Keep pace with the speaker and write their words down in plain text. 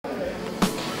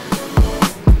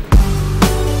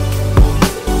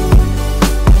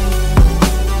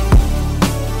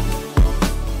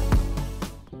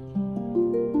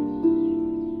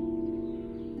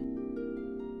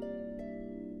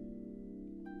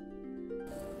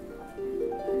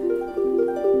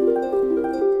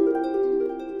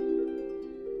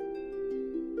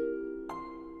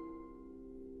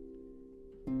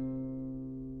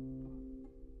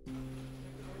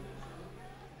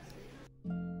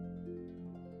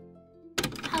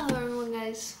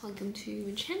guys, welcome to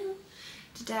my channel.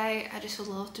 Today I just would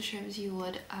love to share with you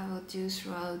what I will do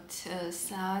throughout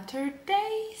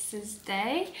Saturday's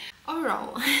day.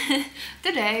 Overall,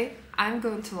 today I'm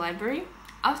going to library.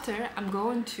 After I'm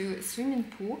going to a swimming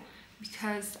pool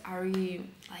because I really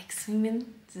like swimming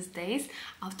these days.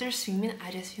 After swimming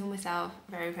I just feel myself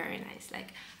very nice.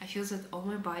 Like I feel that all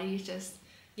my body is just,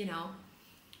 you know,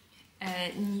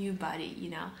 a new body, you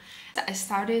know. I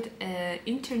started an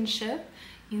internship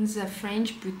in the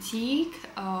French boutique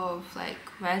of like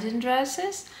wedding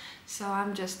dresses. So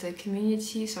I'm just a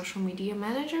community social media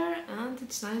manager, and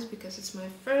it's nice because it's my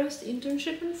first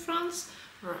internship in France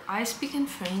where I speak in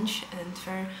French and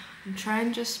where I'm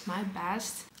trying just my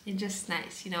best. It's just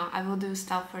nice, you know. I will do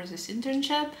stuff for this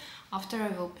internship. After I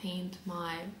will paint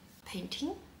my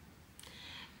painting.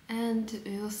 And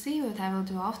we will see what I will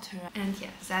do after. And yeah,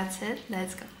 that's it.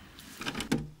 Let's go.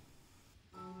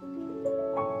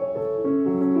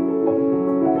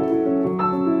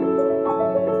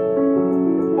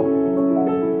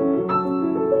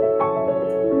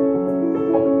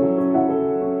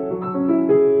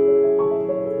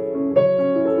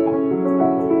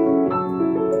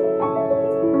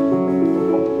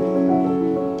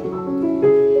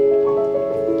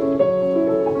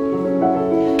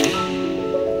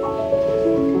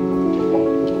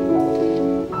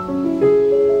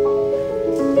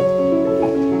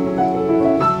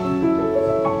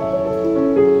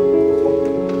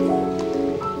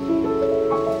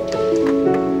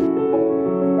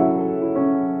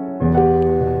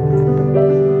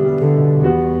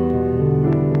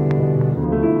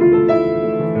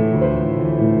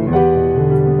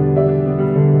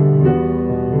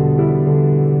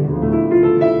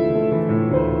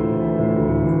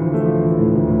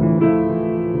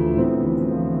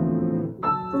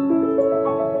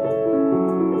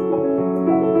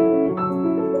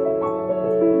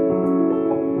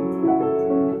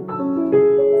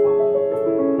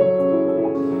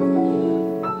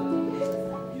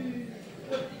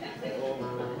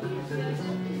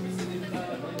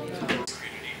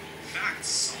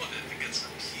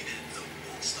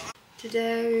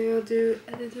 Today we will do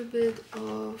a little bit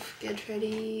of get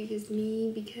ready with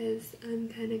me because I'm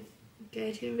kind of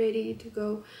getting ready to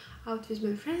go out with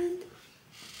my friend.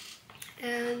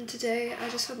 And today I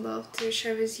just would love to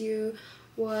share with you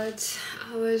what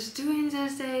I was doing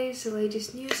these days, the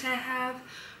latest news I have.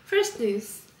 First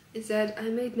news is that I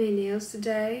made my nails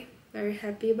today, very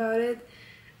happy about it.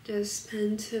 Just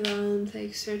spent around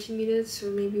like 30 minutes or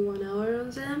maybe 1 hour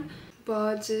on them.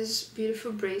 Bought this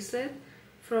beautiful bracelet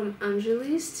from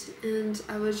Angelist, and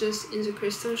I was just in the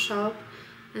crystal shop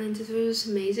and it was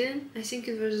amazing. I think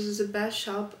it was the best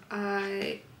shop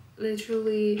I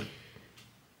literally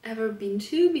ever been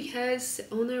to because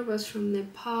the owner was from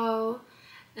Nepal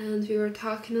and we were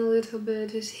talking a little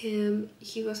bit with him.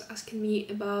 He was asking me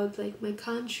about like my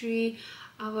country.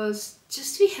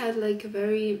 We had like a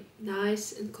very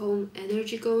nice and calm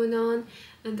energy going on,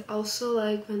 and also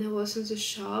like when I was in the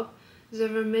shop there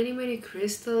were many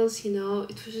crystals, you know.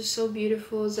 It was just so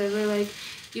beautiful. There were like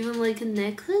even like a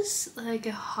necklace, like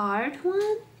a hard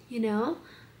one, you know,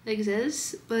 like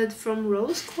this, but from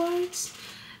rose quartz.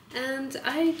 And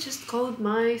I just called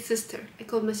my sister. I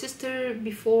called my sister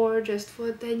before just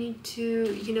what I need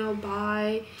to, you know,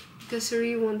 buy, because I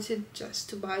really wanted just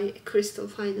to buy a crystal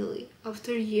finally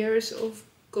after years of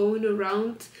going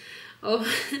around of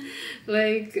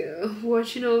like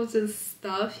watching all this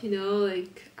stuff, you know.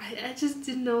 Like I just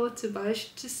didn't know what to buy. She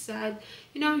just said,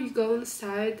 you know, you go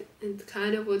inside and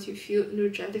kind of what you feel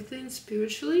energetically and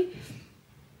spiritually,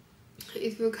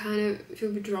 it will kind of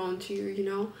feel drawn to you, you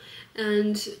know.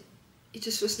 And it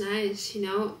just was nice, you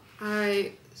know.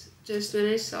 I just, when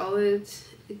I saw it,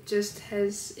 it just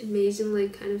has amazing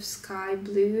like kind of sky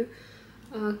blue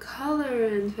color,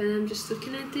 and when I'm just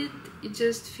looking at it, it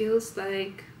just feels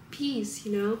like peace,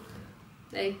 you know,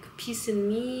 like peace in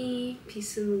me,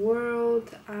 peace in the world.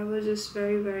 I was just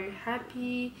very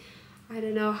happy. I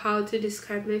don't know how to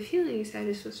describe my feelings. I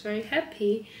just was very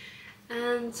happy.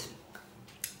 And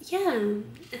yeah,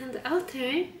 and out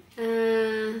there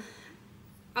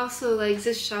also like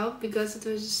this shop, because it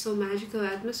was just so magical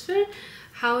atmosphere.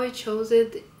 How I chose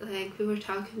it, like we were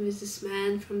talking with this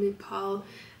man from Nepal,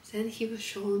 then he was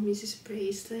showing me these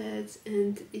bracelets,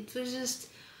 and it was just,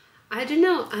 I don't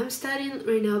know, I'm studying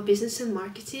right now business and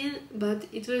marketing, but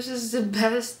it was just the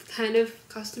best kind of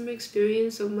customer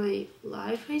experience of my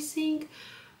life, I think.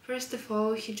 First of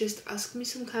all, he just asked me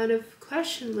some kind of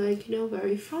question, like, you know, where are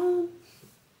you from?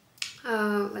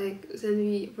 Like, then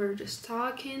we were just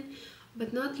talking,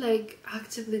 but not like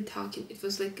actively talking. It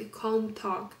was like a calm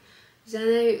talk. Then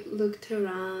I looked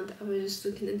around, I was just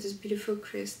looking at these beautiful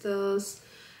crystals,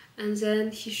 and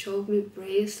then he showed me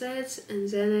bracelets, and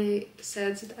then I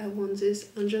said that I want this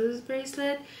Angelus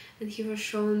bracelet, and he was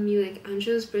showing me like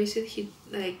Angelus bracelet. He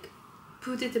like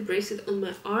put the bracelet on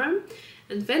my arm,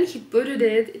 and when he put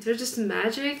it was just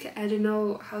magic. I don't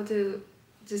know how to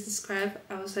just describe.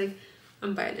 I was like,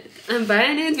 I'm buying it. I'm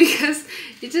buying it because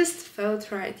it just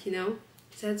felt right, you know.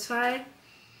 That's why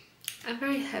I'm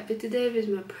very happy today with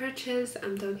my purchase.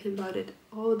 I'm talking about it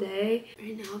all day.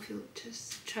 Right now we'll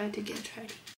just try to get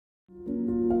ready.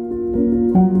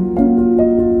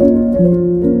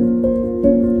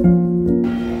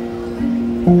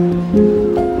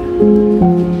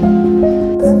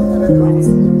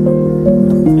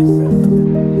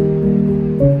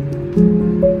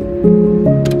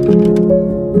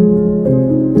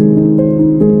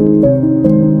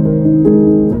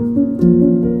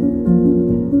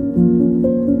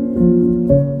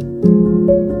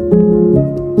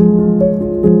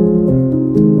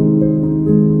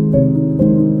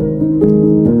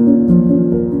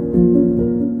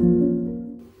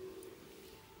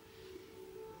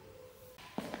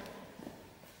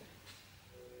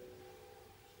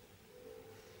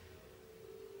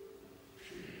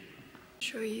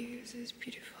 Show you this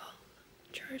beautiful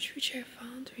church which I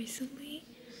found recently.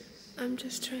 I'm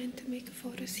just trying to make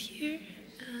photos here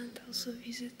and also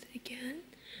visit again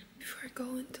before I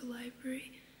go into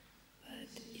library. But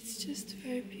it's just a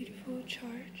very beautiful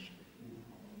church,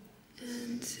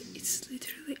 and it's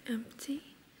literally empty.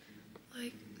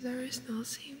 Like there is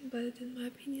nothing, but in my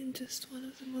opinion just one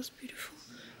of the most beautiful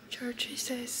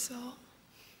churches I saw.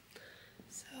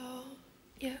 So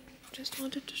yeah, just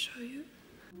wanted to show you.